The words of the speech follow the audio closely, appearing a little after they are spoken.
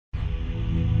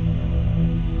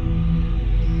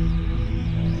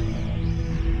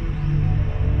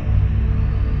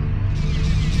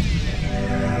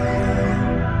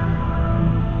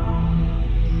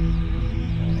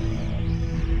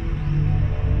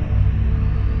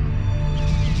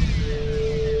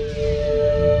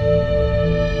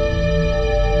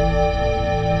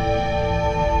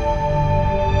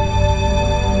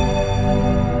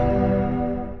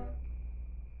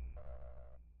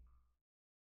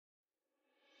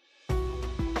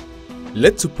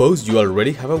Let's suppose you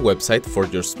already have a website for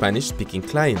your Spanish-speaking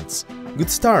clients. Good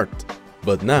start!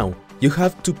 But now, you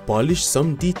have to polish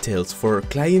some details for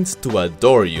clients to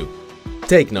adore you.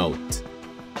 Take note.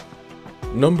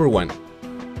 Number 1.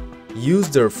 Use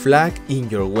their flag in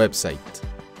your website.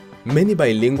 Many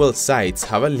bilingual sites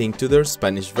have a link to their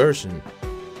Spanish version.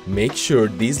 Make sure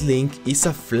this link is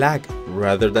a flag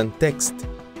rather than text.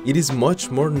 It is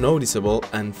much more noticeable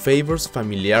and favors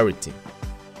familiarity.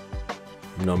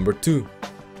 Number 2.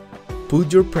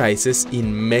 Put your prices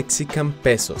in Mexican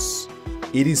pesos.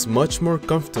 It is much more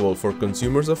comfortable for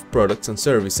consumers of products and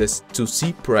services to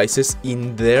see prices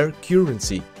in their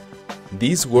currency.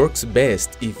 This works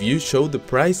best if you show the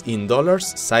price in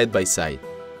dollars side by side.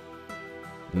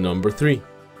 Number 3.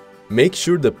 Make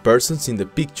sure the persons in the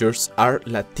pictures are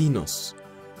Latinos.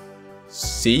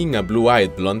 Seeing a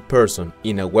blue-eyed blonde person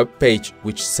in a web page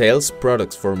which sells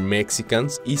products for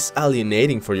Mexicans is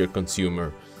alienating for your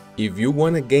consumer. If you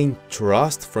want to gain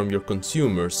trust from your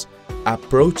consumers,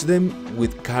 approach them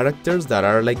with characters that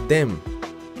are like them.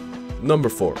 Number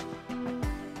 4.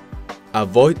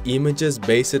 Avoid images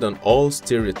based on all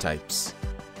stereotypes.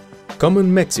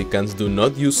 Common Mexicans do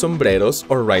not use sombreros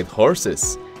or ride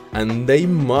horses, and they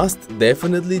must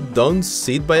definitely don't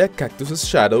sit by a cactus's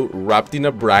shadow wrapped in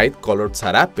a bright colored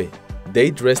zarape.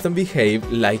 They dress and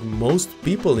behave like most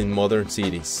people in modern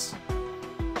cities.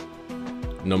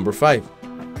 Number 5.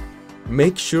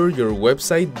 Make sure your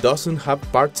website doesn't have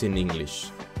parts in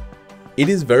English. It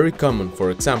is very common,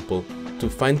 for example, to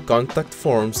find contact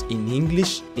forms in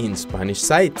English in Spanish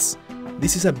sites.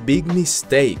 This is a big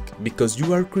mistake because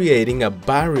you are creating a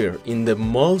barrier in the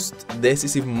most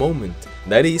decisive moment,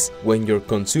 that is, when your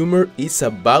consumer is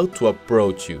about to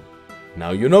approach you.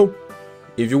 Now you know.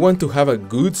 If you want to have a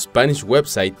good Spanish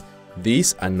website,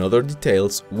 these and other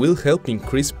details will help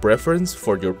increase preference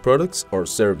for your products or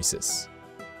services.